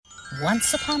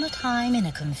Once upon a time in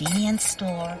a convenience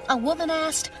store, a woman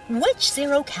asked, "Which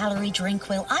zero-calorie drink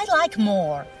will I like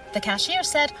more?" The cashier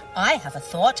said, "I have a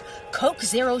thought. Coke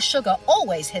Zero Sugar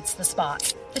always hits the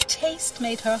spot." The taste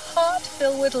made her heart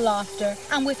fill with laughter,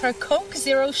 and with her Coke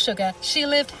Zero Sugar, she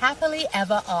lived happily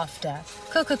ever after.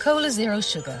 Coca-Cola Zero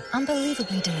Sugar,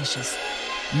 unbelievably delicious.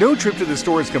 No trip to the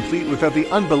store is complete without the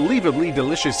unbelievably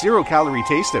delicious zero-calorie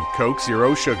taste of Coke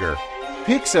Zero Sugar.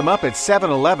 Pick some up at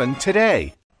 7-Eleven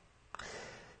today.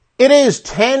 It is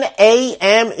 10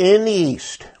 a.m. in the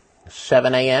East,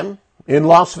 7 a.m. in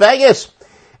Las Vegas,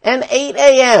 and 8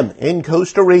 a.m. in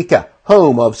Costa Rica,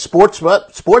 home of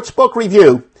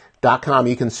SportsbookReview.com.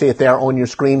 You can see it there on your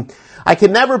screen. I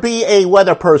can never be a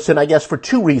weather person, I guess, for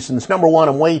two reasons. Number one,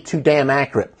 I'm way too damn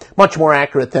accurate, much more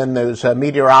accurate than those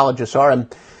meteorologists are. And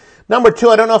number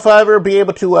two, I don't know if I'll ever be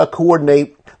able to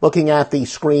coordinate looking at the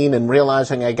screen and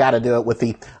realizing I got to do it with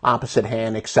the opposite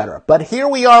hand, etc. But here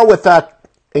we are with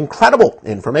incredible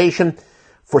information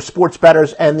for sports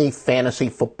bettors and the fantasy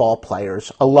football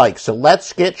players alike. So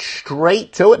let's get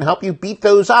straight to it and help you beat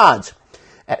those odds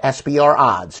at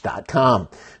SBRodds.com.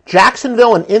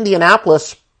 Jacksonville and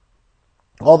Indianapolis,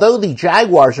 although the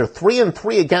Jaguars are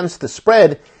 3-3 against the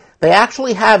spread, they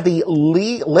actually have the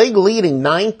league-leading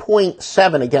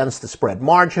 9.7 against the spread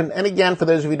margin. And again, for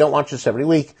those of you who don't watch this every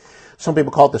week, some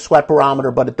people call it the sweat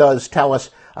barometer, but it does tell us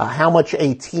how much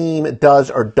a team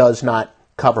does or does not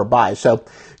cover by. So,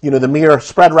 the mere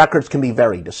spread records can be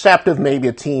very deceptive. Maybe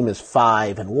a team is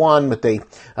 5-1, but they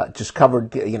just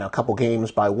covered, a couple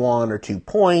games by 1 or 2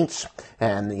 points,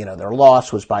 and, their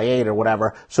loss was by 8 or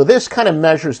whatever. So this kind of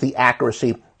measures the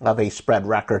accuracy of a spread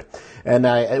record.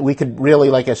 And we could really,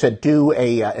 like I said, do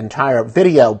a entire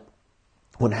video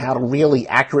on how to really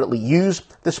accurately use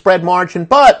the spread margin.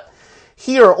 But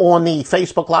here on the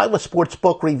Facebook Live with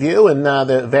Sportsbook Review and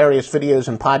the various videos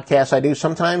and podcasts I do,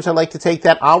 sometimes I like to take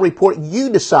that "I'll report,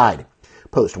 you decide"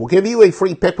 post. We'll give you a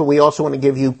free pick, but we also want to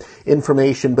give you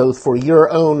information both for your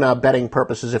own betting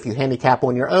purposes if you handicap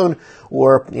on your own,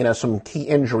 or, some key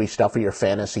injury stuff for your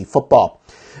fantasy football.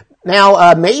 Now,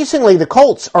 amazingly, the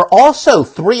Colts are also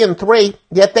 3-3,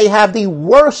 yet they have the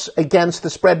worst against the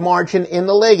spread margin in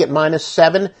the league at minus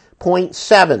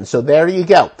 7.7. So there you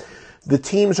go. The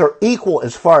teams are equal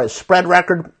as far as spread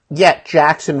record, yet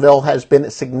Jacksonville has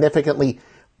been significantly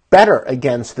better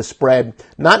against the spread,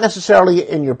 not necessarily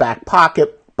in your back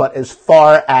pocket, but as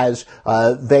far as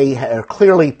they are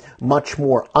clearly much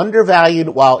more undervalued,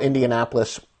 while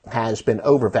Indianapolis has been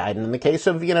overvalued. And in the case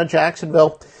of,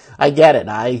 Jacksonville, I get it.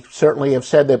 I certainly have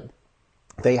said that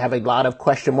they have a lot of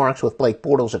question marks with Blake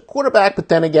Bortles at quarterback, but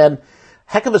then again,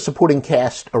 heck of a supporting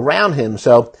cast around him.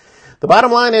 So the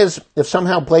bottom line is, if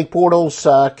somehow Blake Bortles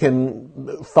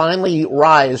can finally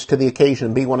rise to the occasion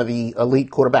and be one of the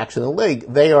elite quarterbacks in the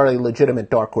league, they are a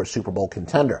legitimate dark horse Super Bowl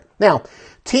contender. Now,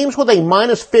 teams with a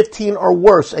minus 15 or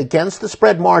worse against the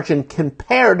spread margin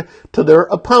compared to their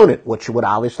opponent, which would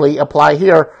obviously apply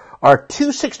here, are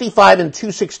 265 and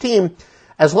 216,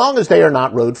 as long as they are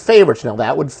not road favorites. Now,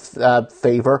 that would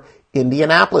favor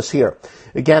Indianapolis here.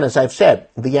 Again, as I've said,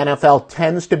 the NFL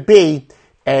tends to be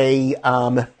a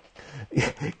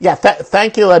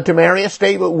thank you, Demarius.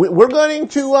 Dave, we're going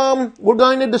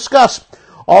to discuss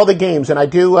all the games, and I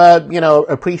do,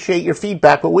 appreciate your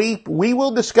feedback. But we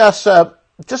will discuss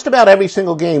just about every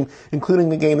single game, including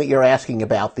the game that you're asking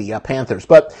about, the Panthers.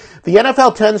 But the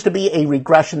NFL tends to be a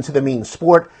regression to the mean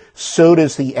sport. So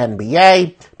does the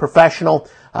NBA, professional.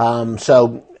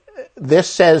 So this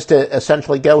says to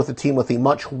essentially go with a team with a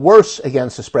much worse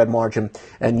against the spread margin,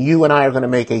 and you and I are going to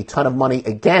make a ton of money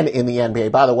again in the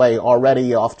NBA. By the way,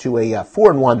 already off to a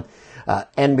 4-1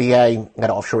 NBA at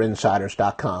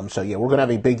offshoreinsiders.com. So yeah, we're going to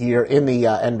have a big year in the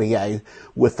NBA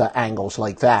with angles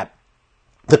like that.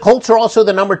 The Colts are also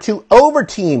the number 2 over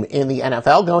team in the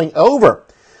NFL, going over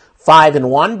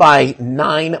 5-1 by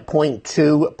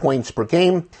 9.2 points per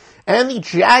game. And the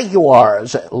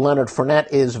Jaguars, Leonard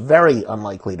Fournette is very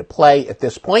unlikely to play at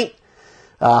this point.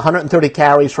 130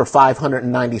 carries for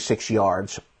 596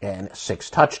 yards and 6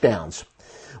 touchdowns.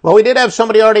 Well, we did have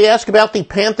somebody already ask about the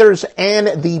Panthers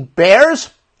and the Bears,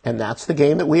 and that's the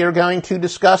game that we are going to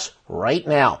discuss right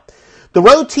now. The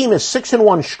road team is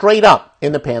 6-1 straight up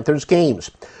in the Panthers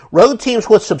games. Road teams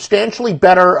with substantially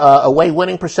better away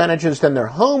winning percentages than their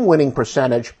home winning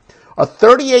percentage are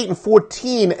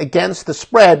 38-14 against the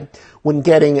spread when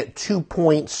getting 2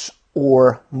 points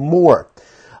or more.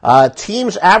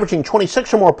 Teams averaging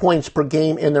 26 or more points per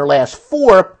game in their last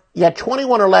 4, yet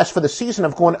 21 or less for the season,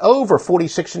 have gone over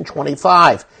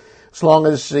 46-25, as long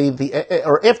as if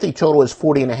the total is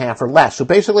 40.5 or less. So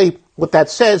basically, what that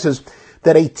says is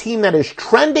that a team that is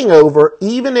trending over,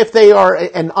 even if they are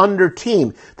an under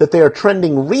team, that they are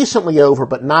trending recently over,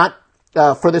 but not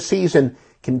for the season,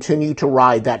 continue to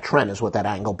ride that trend is what that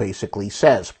angle basically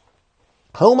says.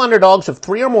 Home underdogs of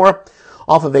 3 or more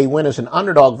off of a win as an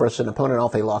underdog versus an opponent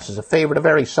off a loss as a favorite, a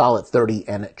very solid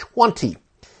 30-20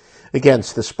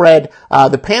 against the spread.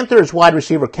 The Panthers wide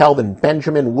receiver Kelvin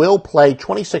Benjamin will play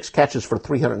 26 catches for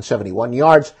 371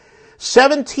 yards,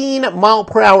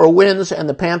 17-mile-per-hour winds, and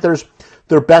the Panthers,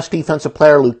 their best defensive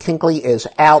player, Luke Kuechly, is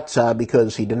out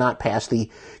because he did not pass the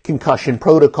concussion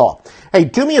protocol. Hey,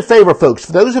 do me a favor, folks.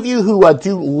 For those of you who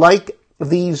do like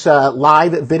these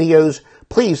live videos,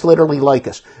 please literally like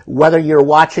us. Whether you're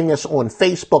watching us on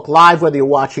Facebook Live, whether you're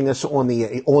watching us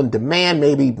on demand,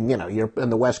 maybe you're in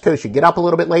the West Coast, you get up a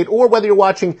little bit late, or whether you're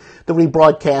watching the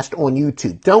rebroadcast on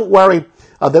YouTube. Don't worry.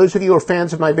 Those of you who are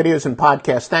fans of my videos and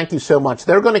podcasts, thank you so much.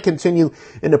 They're going to continue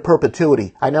into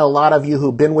perpetuity. I know a lot of you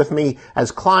who've been with me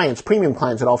as clients, premium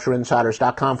clients at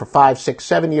offshoreinsiders.com for 5, 6,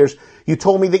 7 years. You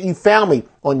told me that you found me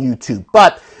on YouTube.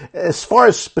 But as far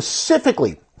as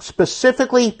specifically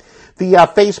the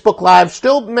Facebook Live,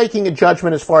 still making a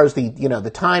judgment as far as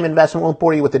the time investment. Won't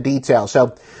bore you with the details.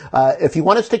 So if you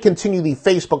want us to continue the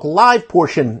Facebook Live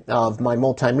portion of my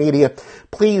multimedia,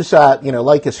 please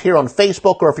like us here on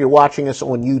Facebook, or if you're watching us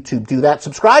on YouTube, do that.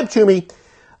 Subscribe to me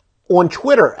on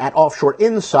Twitter at Offshore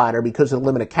Insider because of the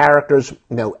limited characters,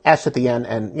 S at the end,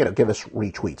 and give us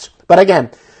retweets. But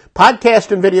again,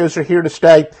 podcast and videos are here to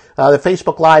stay. The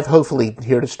Facebook Live, hopefully,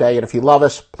 here to stay. And if you love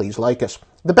us, please like us.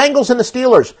 The Bengals and the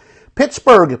Steelers.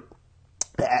 Pittsburgh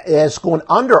has gone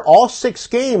under all 6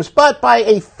 games, but by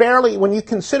a fairly, when you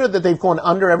consider that they've gone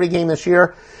under every game this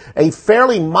year, a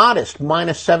fairly modest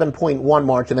minus 7.1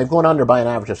 margin. They've gone under by an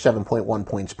average of 7.1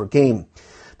 points per game.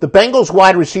 The Bengals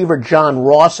wide receiver John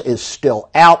Ross is still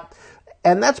out,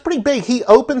 and that's pretty big. He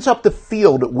opens up the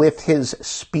field with his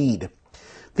speed.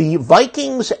 The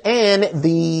Vikings and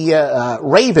the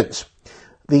Ravens,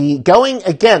 the going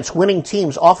against winning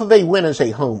teams off of a win as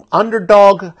a home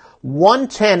underdog,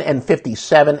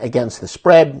 110-57 against the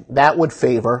spread. That would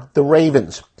favor the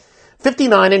Ravens.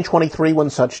 59-23 when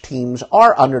such teams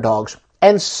are underdogs,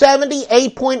 and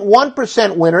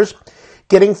 78.1% winners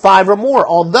getting 5 or more.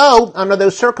 Although, under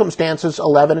those circumstances,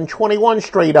 11-21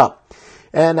 straight up.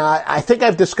 And I think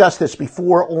I've discussed this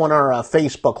before on our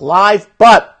Facebook Live,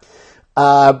 but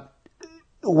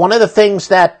one of the things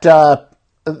that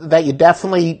you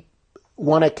definitely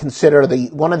want to consider,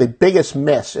 one of the biggest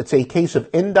myths, it's a case of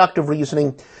inductive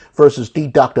reasoning versus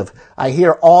deductive. I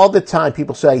hear all the time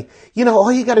people say,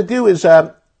 all you got to do is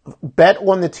bet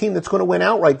on the team that's going to win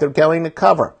outright. They're going to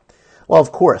cover. Well,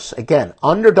 of course, again,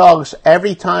 underdogs,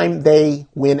 every time they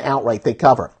win outright, they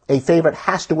cover. A favorite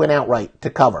has to win outright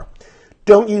to cover.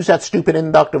 Don't use that stupid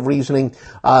inductive reasoning.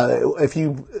 If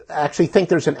you actually think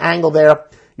there's an angle there,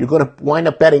 you're going to wind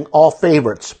up betting all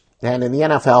favorites. And in the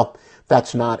NFL,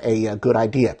 that's not a good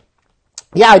idea.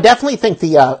 Yeah, I definitely think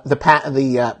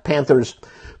the Panthers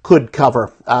could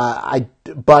cover.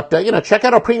 But check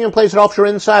out our premium plays at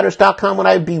offshoreinsiders.com. What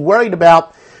I'd be worried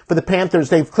about for the Panthers,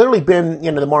 they've clearly been,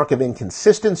 the mark of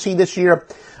inconsistency this year.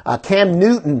 Cam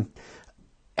Newton,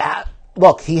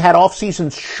 look, he had off-season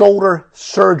shoulder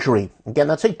surgery. Again,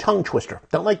 that's a tongue twister.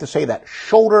 Don't like to say that.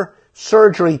 Shoulder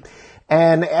surgery.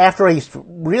 And after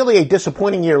a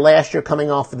disappointing year last year,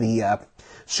 coming off of the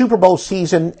Super Bowl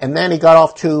season, and then he got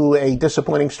off to a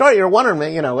disappointing start, you're wondering,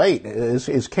 hey,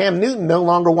 is Cam Newton no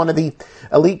longer one of the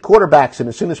elite quarterbacks? And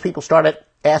as soon as people started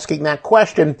asking that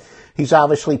question, he's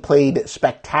obviously played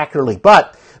spectacularly.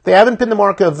 But they haven't been the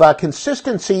mark of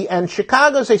consistency. And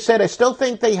Chicago, as I said, I still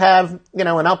think they have,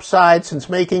 an upside since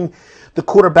making the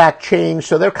quarterback change.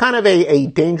 So they're kind of a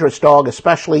dangerous dog,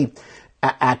 especially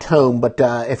at home. But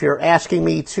if you're asking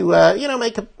me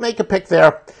to, make a pick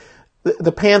there,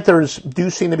 the Panthers do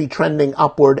seem to be trending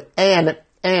upward, and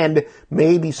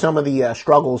maybe some of the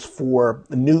struggles for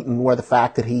Newton were the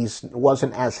fact that he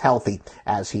wasn't as healthy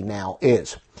as he now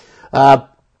is. Going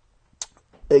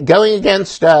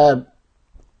against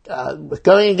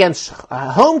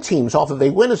home teams off of a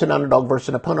win as an underdog versus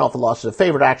an opponent off a loss as a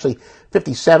favorite, actually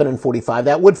 57-45.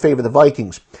 That would favor the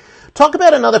Vikings. Talk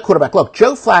about another quarterback. Look,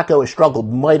 Joe Flacco has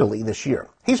struggled mightily this year.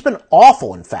 He's been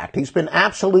awful, in fact. He's been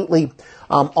absolutely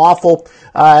awful.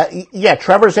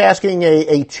 Trevor's asking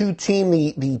a two-team,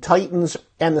 the Titans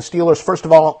and the Steelers. First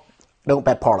of all, don't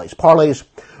bet parlays. Parlays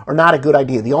are not a good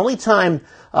idea. The only time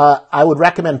I would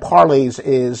recommend parlays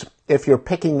is if you're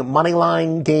picking money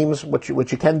line games, which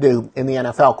you can do in the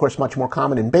NFL, of course, much more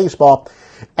common in baseball,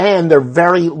 and they're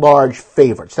very large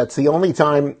favorites. That's the only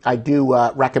time I do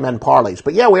recommend parlays.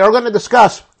 But yeah, we are going to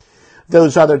discuss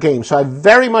those other games. So I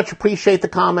very much appreciate the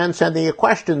comments and the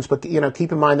questions, but,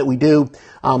 keep in mind that we do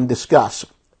discuss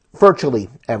virtually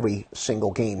every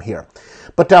single game here.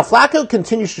 But Flacco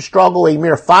continues to struggle, a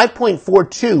mere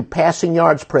 5.42 passing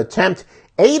yards per attempt,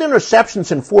 8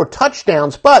 interceptions and 4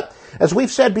 touchdowns. But as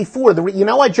we've said before, you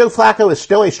know why Joe Flacco is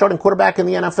still a starting quarterback in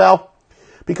the NFL?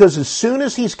 Because as soon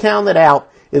as he's counted out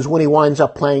is when he winds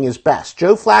up playing his best.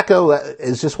 Joe Flacco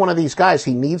is just one of these guys.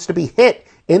 He needs to be hit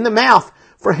in the mouth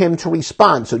for him to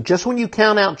respond. So just when you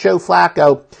count out Joe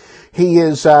Flacco, he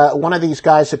is one of these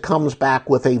guys that comes back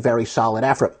with a very solid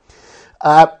effort.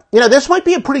 This might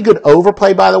be a pretty good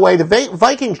overplay, by the way. The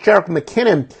Vikings, Jerick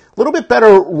McKinnon, a little bit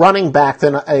better running back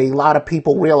than a lot of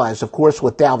people realize. Of course,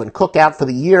 with Dalvin Cook out for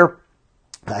the year,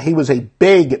 he was a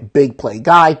big play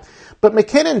guy. But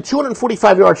McKinnon,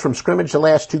 245 yards from scrimmage the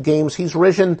last 2 games. He's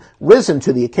risen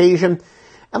to the occasion.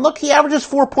 And look, he averages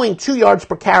 4.2 yards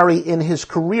per carry in his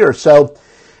career. So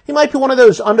he might be one of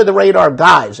those under-the-radar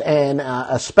guys. And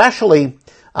especially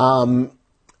the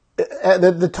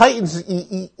Titans,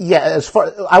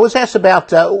 I was asked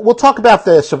about, we'll talk about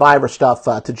the Survivor stuff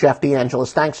to Jeff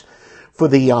DeAngelis. Thanks for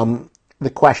the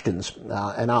questions,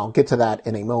 and I'll get to that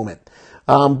in a moment.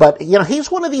 But he's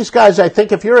one of these guys, I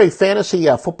think if you're a fantasy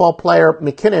football player,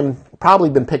 McKinnon probably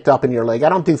been picked up in your league. I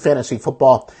don't do fantasy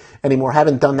football anymore.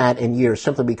 Haven't done that in years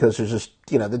simply because there's just,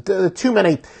 the too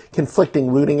many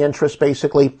conflicting rooting interests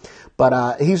basically.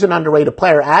 But he's an underrated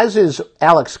player, as is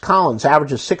Alex Collins,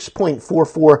 averages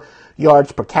 6.44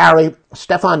 yards per carry.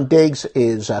 Stephon Diggs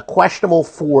is questionable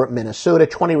for Minnesota,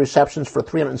 20 receptions for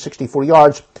 364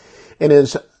 yards in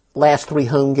his last 3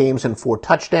 home games and 4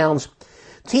 touchdowns.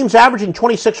 Teams averaging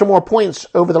 26 or more points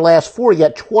over the last 4,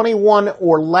 yet 21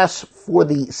 or less for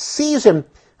the season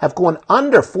have gone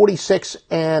under 46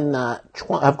 and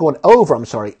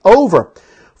over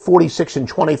 46 and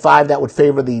 25. That would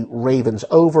favor the Ravens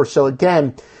over. So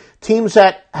again, teams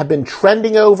that have been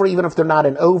trending over, even if they're not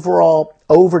an overall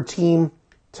over team,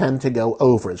 tend to go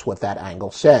over, is what that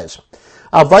angle says.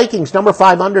 Vikings, number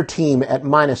 5 under team at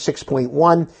minus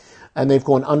 6.1, and they've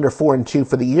gone under 4-2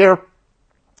 for the year.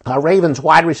 Ravens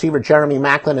wide receiver Jeremy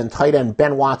Maclin and tight end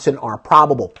Ben Watson are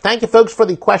probable. Thank you, folks, for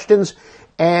the questions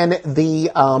and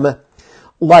the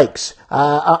likes.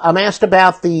 I'm asked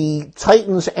about the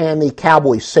Titans and the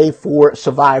Cowboys, save for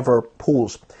Survivor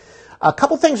pools. A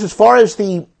couple things as far as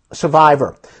the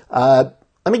Survivor. Let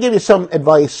me give you some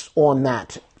advice on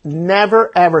that.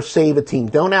 Never, ever save a team.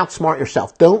 Don't outsmart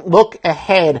yourself. Don't look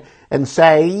ahead and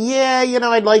say,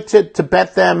 I'd like to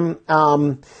bet them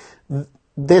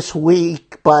this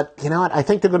week, but you know what? I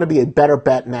think they're going to be a better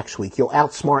bet next week. You'll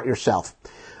outsmart yourself.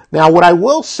 Now, what I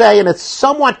will say, and it's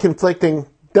somewhat conflicting,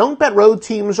 don't bet road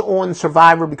teams on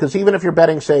Survivor, because even if you're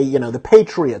betting, say, the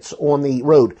Patriots on the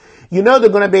road, they're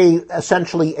going to be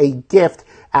essentially a gift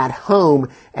at home,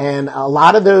 and a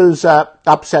lot of those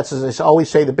upsets, as I always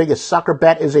say, the biggest sucker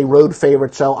bet is a road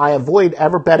favorite, so I avoid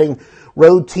ever betting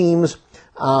road teams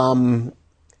on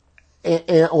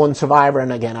Survivor,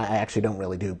 and again, I actually don't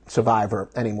really do Survivor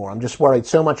anymore. I'm just worried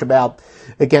so much about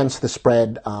against the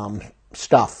spread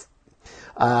stuff.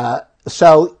 As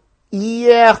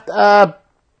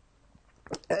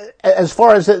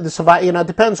far as the Survivor, it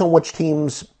depends on which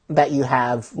teams that you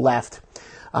have left.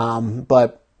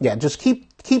 But yeah, just keep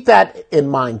that in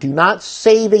mind. Do not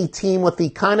save a team, with the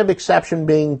kind of exception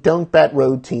being don't bet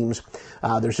road teams.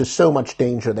 There's just so much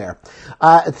danger there.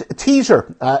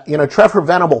 Teaser, Trevor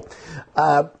Venable.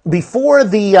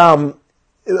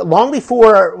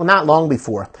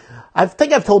 I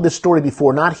think I've told this story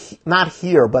before, not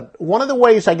here, but one of the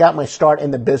ways I got my start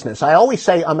in the business, I always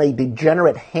say I'm a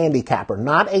degenerate handicapper,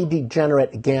 not a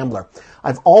degenerate gambler.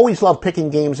 I've always loved picking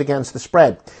games against the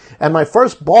spread. And my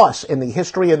first boss in the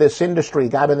history of this industry, a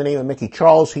guy by the name of Mickey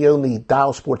Charles, he owned the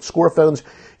Dial Sports score phones,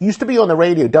 used to be on the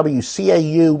radio,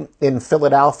 WCAU in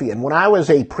Philadelphia. And when I was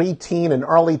a preteen and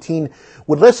early teen,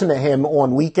 would listen to him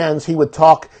on weekends. He would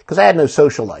talk, because I had no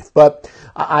social life, but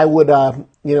I would,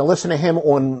 listen to him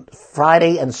on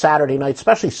Friday and Saturday nights,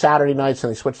 especially Saturday nights,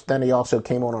 and then he also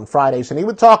came on Fridays, and he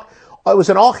would talk. It was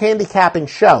an all handicapping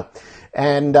show.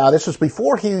 And this was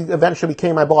before he eventually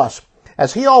became my boss.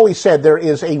 As he always said, there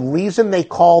is a reason they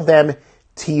call them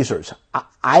teasers.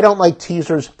 I don't like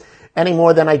teasers any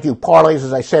more than I do parlays.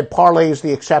 As I said, parlays,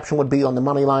 the exception would be on the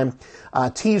money line.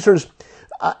 Teasers,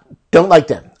 don't like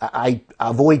them. I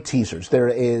avoid teasers. There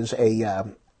is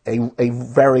a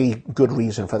very good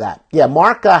reason for that. Yeah,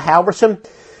 Mark Halverson.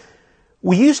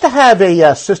 We used to have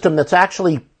a system that's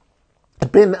actually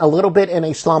been a little bit in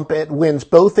a slump. It wins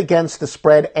both against the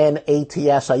spread and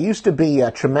ATS. I used to be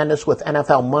tremendous with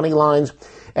NFL money lines,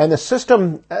 and the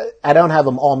system, I don't have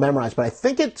them all memorized, but I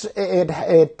think it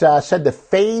said to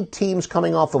fade teams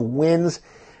coming off of wins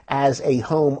as a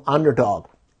home underdog.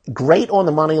 Great on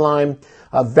the money line,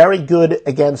 very good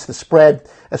against the spread,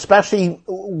 especially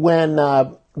when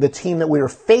the team that we were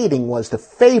fading was the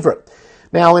favorite.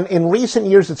 Now, in recent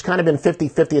years, it's kind of been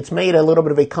 50-50. It's made a little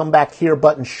bit of a comeback here,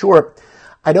 but in short,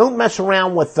 I don't mess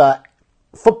around with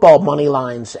football money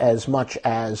lines as much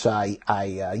as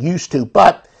I used to.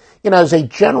 But, as a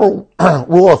general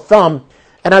rule of thumb,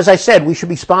 and as I said, we should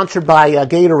be sponsored by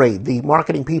Gatorade, the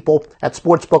marketing people at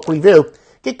Sportsbook Review.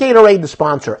 Get Gatorade to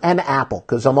sponsor, and Apple,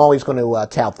 because I'm always going to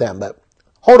tout them. But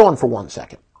hold on for 1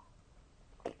 second.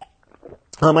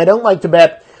 I don't like to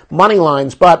bet money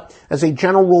lines, but as a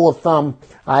general rule of thumb,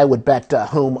 I would bet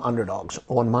home underdogs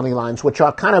on money lines, which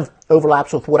are kind of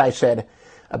overlaps with what I said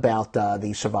about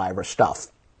the Survivor stuff.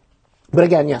 But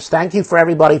again, yes, thank you for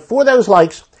everybody for those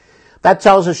likes. That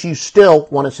tells us you still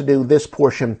want us to do this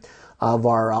portion of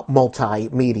our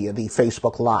multimedia, the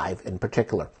Facebook Live in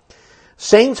particular.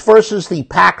 Saints versus the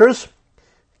Packers.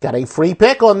 Got a free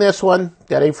pick on this one.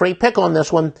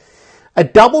 A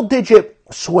double-digit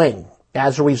swing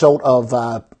as a result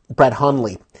of Brett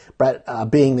Hundley,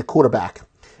 being the quarterback.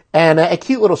 And a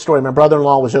cute little story. My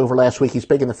brother-in-law was over last week. He's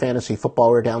big into fantasy football.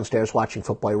 We were downstairs watching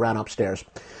football. He ran upstairs.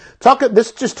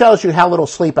 This just tells you how little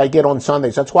sleep I get on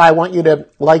Sundays. That's why I want you to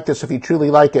like this if you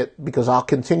truly like it, because I'll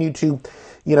continue to,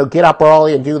 get up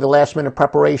early and do the last-minute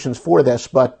preparations for this.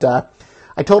 But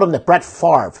I told him that Brett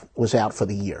Favre was out for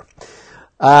the year.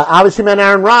 Obviously meant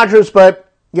Aaron Rodgers,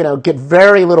 but, get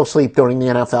very little sleep during the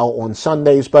NFL on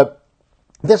Sundays. But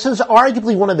this is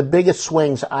arguably one of the biggest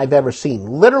swings I've ever seen.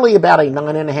 Literally about a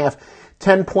 9.5,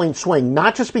 10-point swing.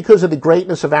 Not just because of the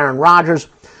greatness of Aaron Rodgers,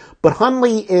 but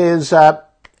Hundley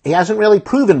he hasn't really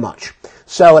proven much.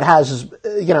 So it has,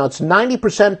 it's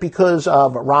 90% because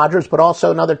of Rodgers, but also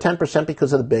another 10%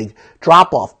 because of the big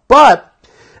drop-off. But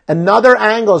another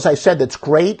angle, as I said, that's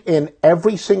great in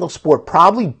every single sport,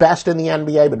 probably best in the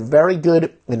NBA, but very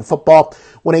good in football.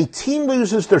 When a team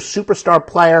loses their superstar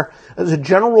player, as a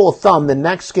general rule of thumb, the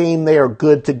next game they are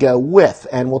good to go with.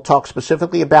 And we'll talk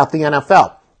specifically about the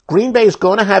NFL. Green Bay is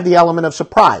going to have the element of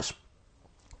surprise.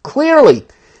 Clearly,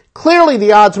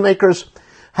 the odds makers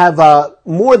have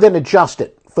more than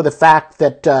adjusted for the fact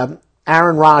that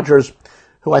Aaron Rodgers,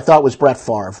 who I thought was Brett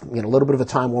Favre, a little bit of a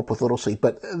time warp with little sleep,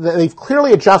 but they've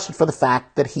clearly adjusted for the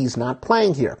fact that he's not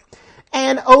playing here.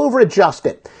 And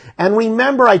over-adjusted. And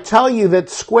remember, I tell you that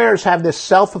squares have this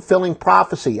self-fulfilling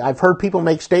prophecy. I've heard people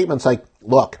make statements like,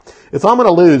 look, if I'm going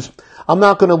to lose, I'm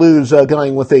not going to lose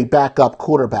going with a backup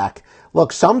quarterback.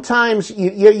 Look, sometimes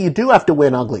you do have to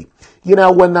win ugly.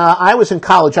 When I was in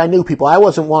college, I knew people. I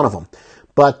wasn't one of them.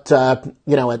 But,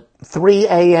 at 3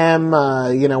 a.m.,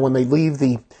 when they leave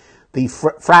the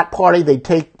frat party, they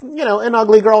take, an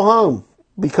ugly girl home,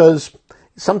 because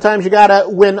sometimes you gotta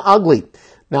win ugly.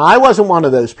 Now, I wasn't one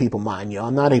of those people, mind you.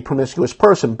 I'm not a promiscuous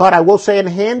person, but I will say in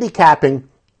handicapping,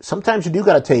 sometimes you do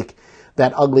gotta take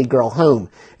that ugly girl home.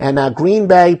 And Green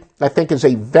Bay, I think, is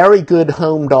a very good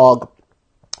home dog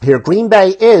here. Green Bay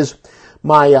is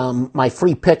my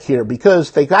free pick here,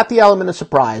 because they got the element of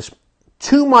surprise.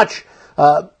 Too much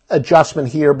adjustment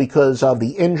here because of the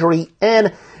injury.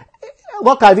 And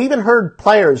look, I've even heard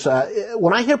players,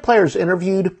 when I hear players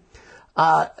interviewed,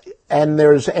 and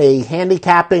there's a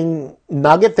handicapping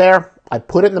nugget there, I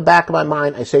put it in the back of my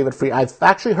mind, I save it for you. I've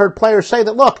actually heard players say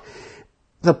that, look,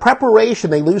 the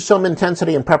preparation, they lose some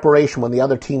intensity in preparation when the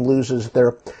other team loses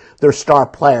their star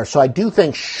player. So I do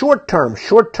think short term,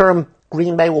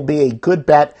 Green Bay will be a good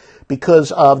bet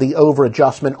because of the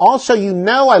over-adjustment. Also,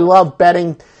 I love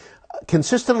betting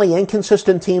consistently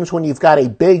inconsistent teams when you've got a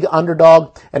big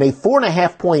underdog, and a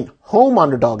 4.5-point home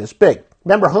underdog is big.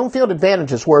 Remember, home field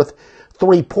advantage is worth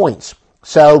 3 points.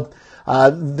 So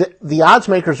the odds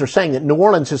makers are saying that New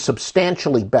Orleans is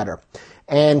substantially better.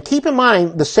 And keep in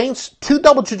mind, the Saints, 2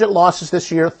 double-digit losses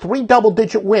this year, 3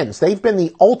 double-digit wins. They've been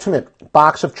the ultimate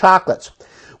box of chocolates.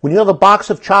 When you have a box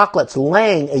of chocolates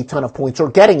laying a ton of points or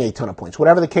getting a ton of points,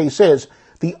 whatever the case is,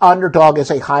 the underdog is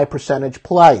a high percentage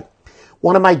play.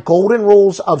 One of my golden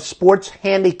rules of sports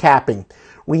handicapping.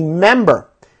 Remember,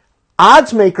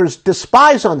 odds makers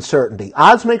despise uncertainty.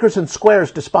 Odds makers and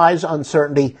squares despise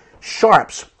uncertainty.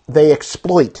 Sharps, they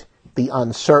exploit the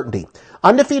uncertainty.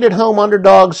 Undefeated home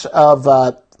underdogs of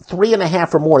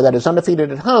 3.5 or more, that is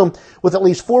undefeated at home, with at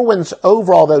least 4 wins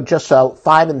overall, though just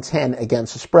 5-10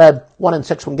 against the spread,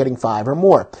 1-6 when getting 5 or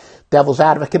more. Devil's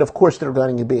advocate, of course, there are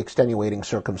going to be extenuating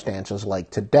circumstances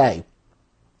like today.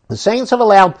 The Saints have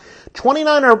allowed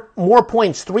 29 or more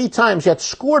points 3 times, yet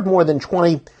scored more than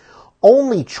 20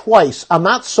 only twice. I'm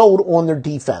not sold on their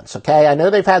defense, okay? I know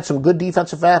they've had some good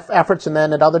defensive efforts, and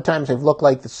then at other times they've looked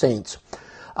like the Saints.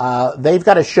 They've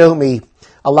got to show me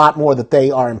a lot more that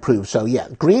they are improved. So, yeah,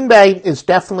 Green Bay is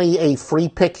definitely a free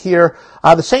pick here.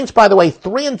 The Saints, by the way,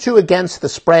 3-2 against the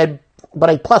spread, but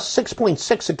a plus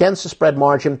 6.6 against the spread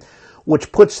margin,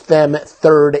 which puts them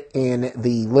third in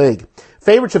the league.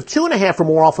 Favorites of 2.5 or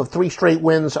more off of 3 straight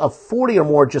wins of 40 or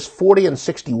more, just 40 and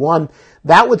 61.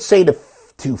 That would say to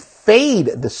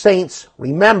fade the Saints.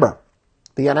 Remember,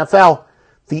 the NFL,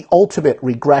 the ultimate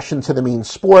regression to the mean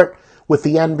sport, with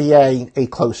the NBA a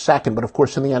close second. But of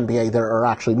course, in the NBA, there are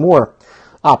actually more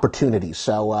opportunities.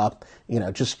 So,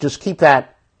 just keep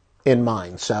that in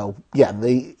mind. So, yeah,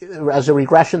 as a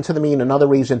regression to the mean, another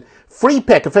reason,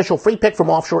 official free pick from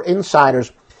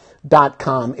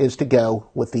offshoreinsiders.com is to go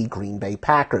with the Green Bay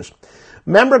Packers.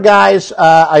 Remember, guys,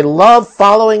 I love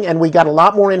following, and we got a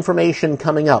lot more information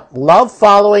coming up. Love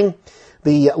following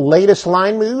the latest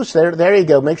line moves. There you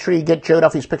go. Make sure you get Joe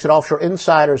Duffy's picks at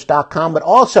offshoreinsiders.com, but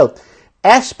also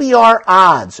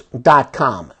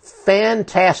SBRodds.com.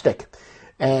 Fantastic.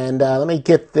 And let me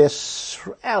get this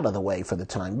out of the way for the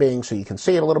time being so you can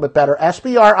see it a little bit better.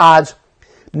 SBR Odds.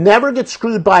 Never get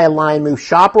screwed by a line move.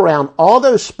 Shop around all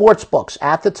those sports books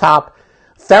at the top.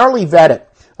 Thoroughly vetted.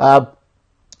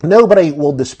 Nobody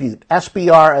will dispute.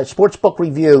 SBR, Sportsbook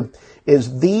Review,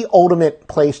 is the ultimate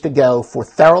place to go for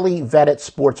thoroughly vetted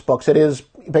sports books. It is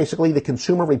basically the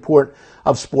consumer report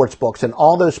of sports books, and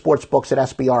all those sports books at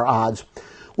SBR Odds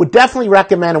would definitely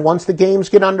recommend. And once the games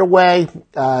get underway,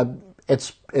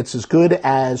 it's as good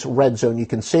as Red Zone. You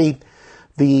can see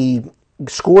the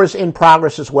scores in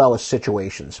progress as well as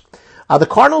situations. The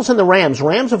Cardinals and the Rams.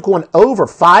 Rams have gone over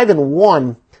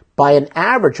 5-1 by an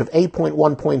average of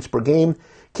 8.1 points per game.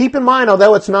 Keep in mind,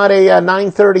 although it's not a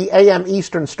 9:30 a.m.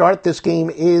 Eastern start, this game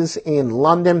is in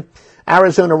London.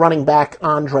 Arizona running back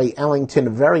Andre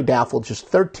Ellington, very doubtful, just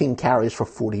 13 carries for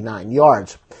 49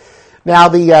 yards. Now,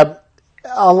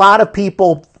 a lot of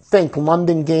people think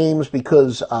London games,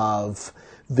 because of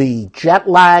the jet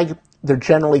lag, they're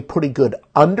generally pretty good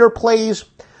underplays.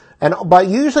 But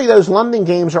usually those London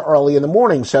games are early in the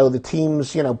morning, so the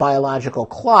team's biological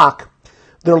clock,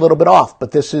 they're a little bit off. But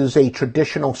this is a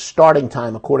traditional starting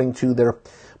time according to their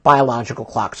biological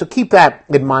clock. So keep that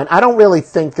in mind. I don't really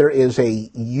think there is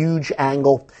a huge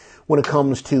angle when it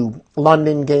comes to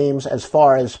London games as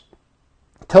far as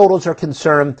totals are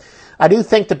concerned. I do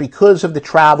think that because of the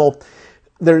travel,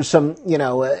 there's some,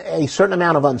 a certain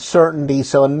amount of uncertainty.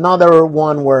 So another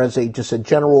one where, as just a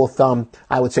general thumb,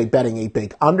 I would say betting a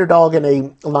big underdog in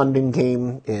a London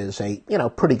game is a,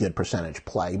 pretty good percentage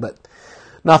play, but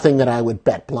nothing that I would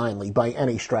bet blindly by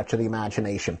any stretch of the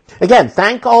imagination. Again,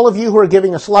 thank all of you who are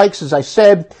giving us likes. As I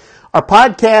said, our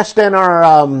podcast and our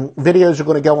videos are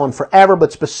going to go on forever,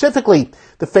 but specifically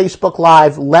the Facebook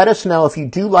Live. Let us know if you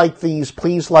do like these.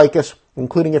 Please like us,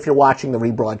 including if you're watching the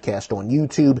rebroadcast on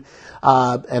YouTube.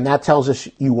 And that tells us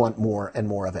you want more and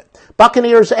more of it.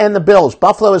 Buccaneers and the Bills.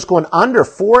 Buffalo is going under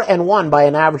 4-1 by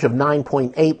an average of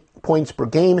 9.8 points per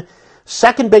game.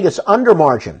 Second biggest under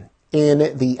margin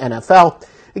in the NFL.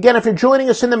 Again, if you're joining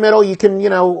us in the middle, you can,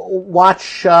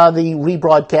 watch the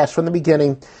rebroadcast from the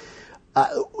beginning.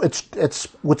 It's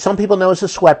what some people know as a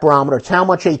sweat barometer. It's how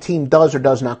much a team does or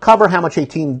does not cover, how much a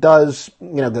team does,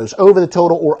 goes over the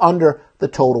total or under the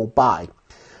total by.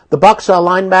 The Bucs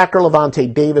linebacker Levante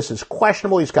Davis is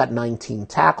questionable. He's got 19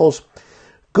 tackles.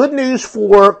 Good news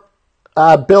for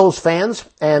Bills fans,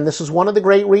 and this is one of the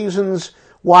great reasons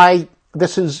why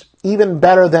this is even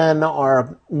better than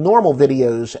our normal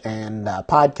videos and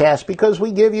podcasts, because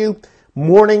we give you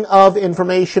morning of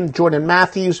information. Jordan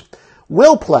Matthews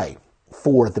will play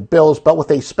for the Bills, but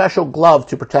with a special glove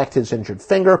to protect his injured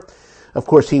finger. Of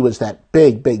course, he was that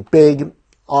big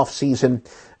off-season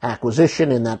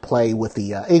acquisition in that play with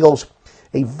the Eagles.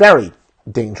 A very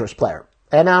dangerous player.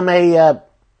 And I'm a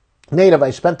native.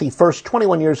 I spent the first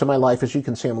 21 years of my life, as you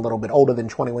can see, I'm a little bit older than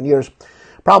 21 years,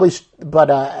 probably, but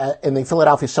in the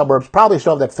Philadelphia suburbs, probably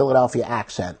still have that Philadelphia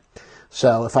accent.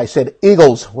 So if I said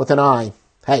Eagles with an I,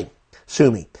 hey,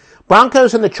 sue me.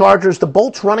 Broncos and the Chargers. The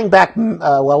Bolts running back, we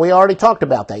already talked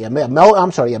about that.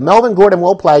 Melvin Gordon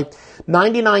will play.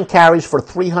 99 carries for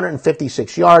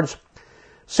 356 yards.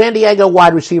 San Diego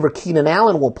wide receiver Keenan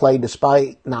Allen will play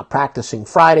despite not practicing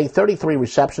Friday. 33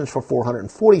 receptions for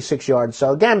 446 yards.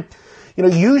 So again,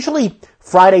 usually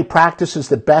Friday practice is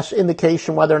the best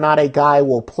indication whether or not a guy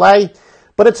will play,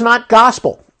 but it's not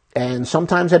gospel. And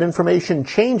sometimes that information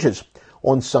changes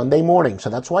on Sunday morning. So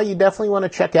that's why you definitely want to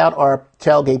check out our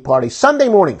tailgate party Sunday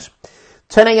mornings,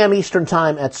 10 a.m. Eastern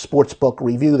Time at Sportsbook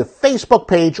Review, the Facebook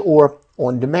page, or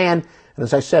on demand. And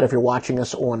as I said, if you're watching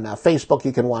us on Facebook,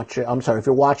 you can watch, if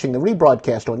you're watching the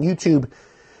rebroadcast on YouTube,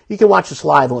 you can watch us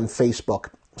live on Facebook.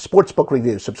 Sportsbook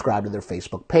Review, subscribe to their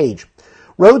Facebook page.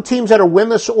 Road teams that are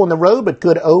winless on the road but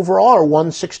good overall are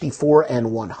 164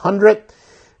 and 100.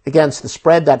 Against the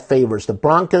spread, that favors the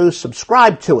Broncos.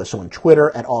 Subscribe to us on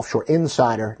Twitter at Offshore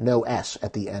Insider, no S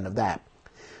at the end of that.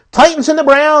 Titans and the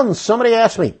Browns. Somebody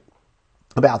asked me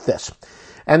about this.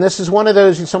 And this is one of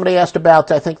those, somebody asked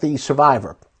about, I think, the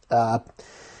Survivor. I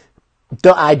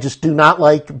just do not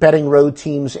like betting road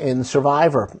teams in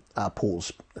Survivor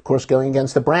pools. Of course, going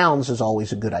against the Browns is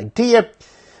always a good idea.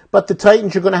 But the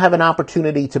Titans, you're going to have an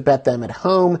opportunity to bet them at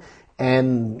home.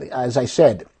 And as I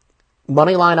said,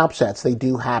 money line upsets, they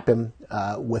do happen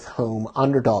with home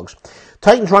underdogs.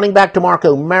 Titans running back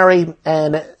DeMarco Murray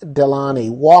and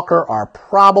Delanie Walker are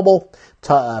probable.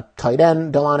 Tight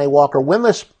end Delanie Walker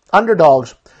winless.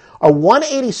 Underdogs are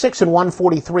 186 and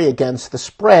 143 against the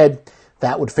spread.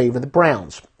 That would favor the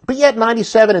Browns. But yet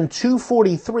 97 and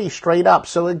 243 straight up.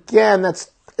 So again,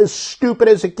 that's as stupid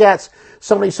as it gets.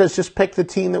 Somebody says just pick the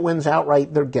team that wins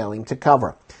outright. They're going to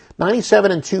cover.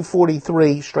 97 and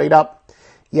 243 straight up.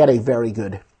 Yet a very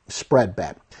good spread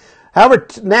bet. However,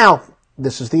 now,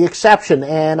 this is the exception,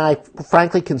 and I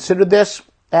frankly considered this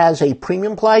as a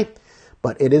premium play,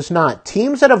 but it is not.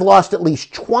 Teams that have lost at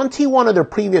least 21 of their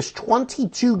previous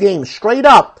 22 games straight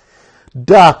up,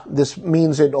 this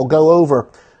means it'll go over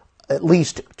at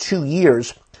least 2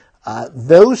 years.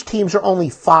 Those teams are only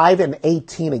 5 and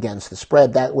 18 against the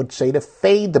spread. That would say to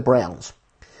fade the Browns.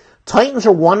 Titans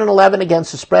are 1 and 11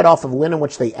 against the spread off of a win in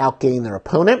which they outgained their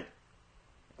opponent.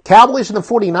 Cowboys and the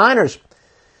 49ers.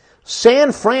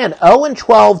 San Fran 0 and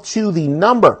 12 to the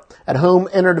number at home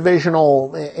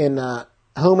interdivisional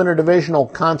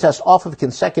contest off of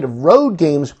consecutive road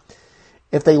games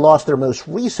if they lost their most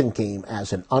recent game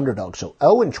as an underdog. So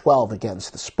 0 and 12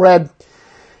 against the spread.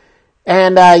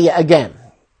 And again,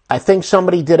 I think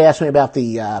somebody did ask me about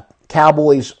the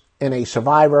Cowboys in a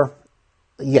Survivor.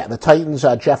 Yeah, the Titans,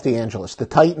 Jeff DeAngelis. The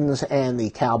Titans and the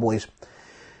Cowboys.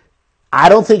 I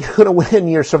don't think you're going to win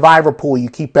your Survivor pool. You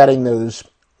keep betting those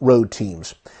road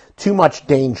teams. Too much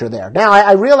danger there. Now,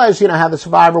 I realize, how the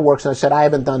Survivor works, and I said I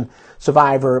haven't done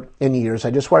Survivor in years.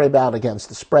 I just worry about against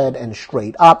the spread and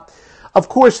straight up. Of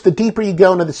course, the deeper you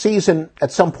go into the season,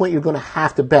 at some point you're going to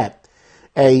have to bet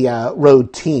a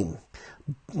road team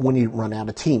when you run out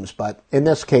of teams. But in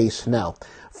this case, no.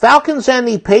 Falcons and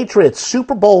the Patriots,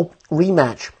 Super Bowl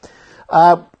rematch.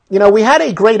 We had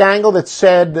a great angle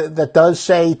that does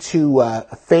say to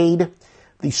fade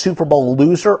the Super Bowl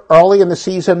loser early in the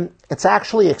season. It's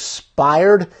actually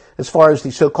expired as far as the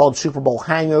so-called Super Bowl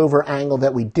hangover angle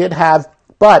that we did have.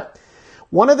 But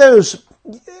one of those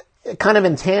kind of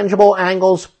intangible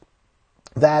angles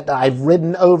that I've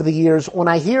ridden over the years, when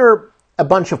I hear a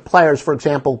bunch of players, for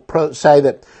example, say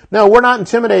that, no, we're not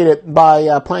intimidated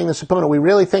by playing this opponent. We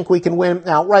really think we can win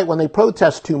outright when they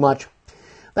protest too much.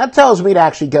 That tells me to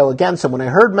actually go against them. When I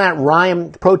heard Matt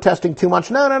Ryan protesting too much,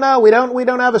 no, we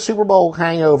don't have a Super Bowl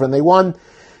hangover. And they won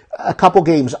a couple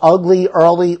games ugly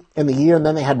early in the year, and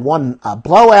then they had one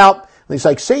blowout. And he's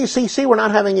like, see, we're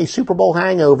not having a Super Bowl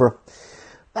hangover.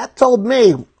 That told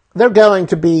me they're going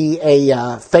to be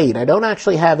a fade. I don't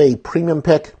actually have a premium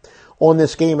pick on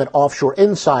this game at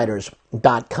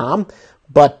offshoreinsiders.com,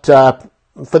 but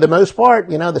for the most part,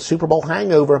 the Super Bowl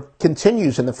hangover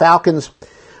continues, and the Falcons,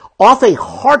 off a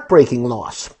heartbreaking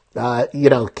loss,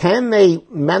 can they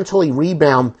mentally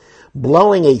rebound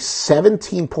blowing a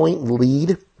 17-point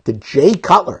lead to Jay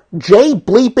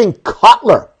bleeping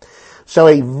Cutler? So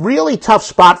a really tough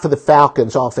spot for the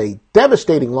Falcons off a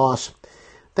devastating loss,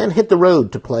 then hit the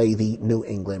road to play the New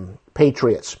England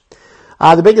Patriots.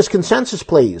 The biggest consensus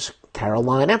plays,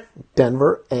 Carolina,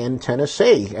 Denver, and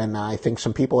Tennessee. And I think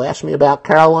some people asked me about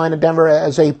Carolina, Denver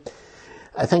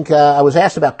I was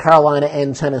asked about Carolina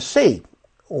and Tennessee.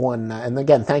 And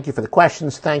again, thank you for the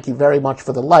questions. Thank you very much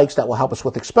for the likes. That will help us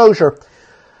with exposure.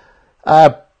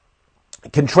 For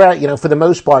the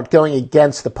most part, going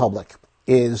against the public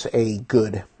is a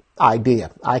good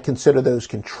idea. I consider those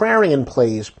contrarian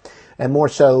plays, and more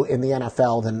so in the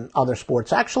NFL than other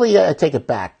sports. Actually, I take it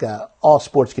back. All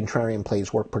sports contrarian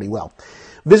plays work pretty well.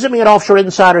 Visit me at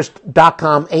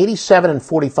offshoreinsiders.com, 87 and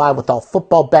 45 with all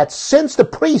football bets since the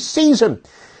preseason.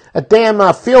 A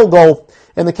damn field goal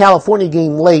in the California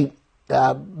game late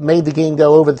made the game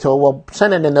go over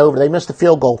send it in over. They missed the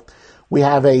field goal. We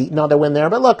have another win there.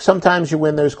 But look, sometimes you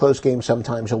win those close games,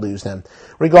 sometimes you lose them.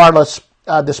 Regardless,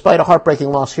 despite a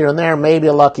heartbreaking loss here and there, maybe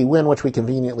a lucky win, which we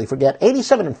conveniently forget,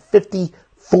 87 and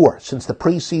 54 since the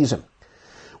preseason.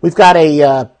 We've got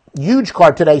a huge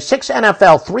card today. 6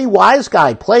 NFL, 3 Wise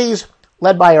Guy plays,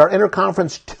 led by our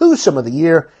interconference twosome of the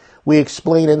year. We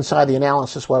explain inside the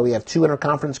analysis why we have 2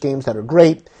 interconference games that are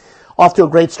great. Off to a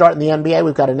great start in the NBA.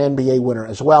 We've got an NBA winner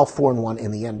as well, 4-1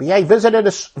 in the NBA. Visit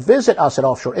us at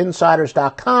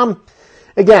offshoreinsiders.com.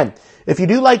 Again, if you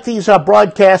do like these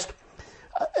broadcasts,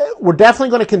 we're definitely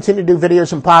going to continue to do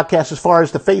videos and podcasts as far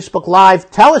as the Facebook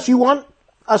Live. Tell us you want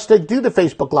us to do the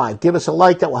Facebook Live. Give us a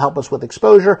like. That will help us with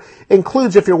exposure.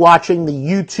 Includes if you're watching the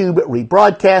YouTube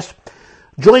rebroadcast.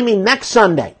 Join me next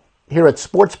Sunday here at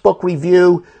Sportsbook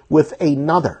Review with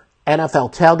another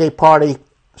NFL tailgate party.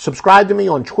 Subscribe to me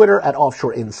on Twitter at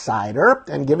Offshore Insider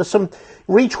and give us some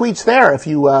retweets there. If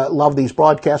you love these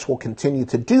broadcasts, we'll continue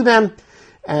to do them.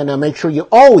 And make sure you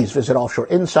always visit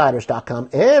offshoreinsiders.com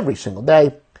every single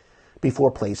day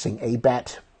before placing a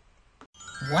bet.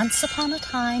 Once upon a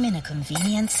time in a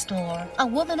convenience store, a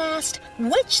woman asked,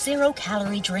 which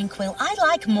zero-calorie drink will I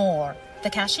like more? The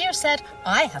cashier said,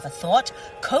 I have a thought.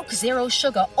 Coke Zero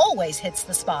Sugar always hits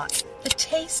the spot. The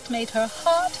taste made her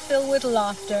heart fill with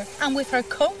laughter, and with her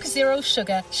Coke Zero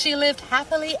Sugar, she lived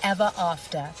happily ever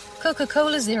after.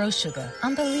 Coca-Cola Zero Sugar,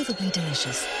 unbelievably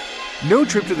delicious. No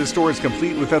trip to the store is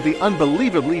complete without the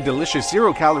unbelievably delicious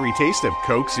zero-calorie taste of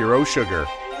Coke Zero Sugar.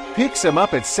 Pick some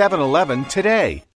up at 7-Eleven today.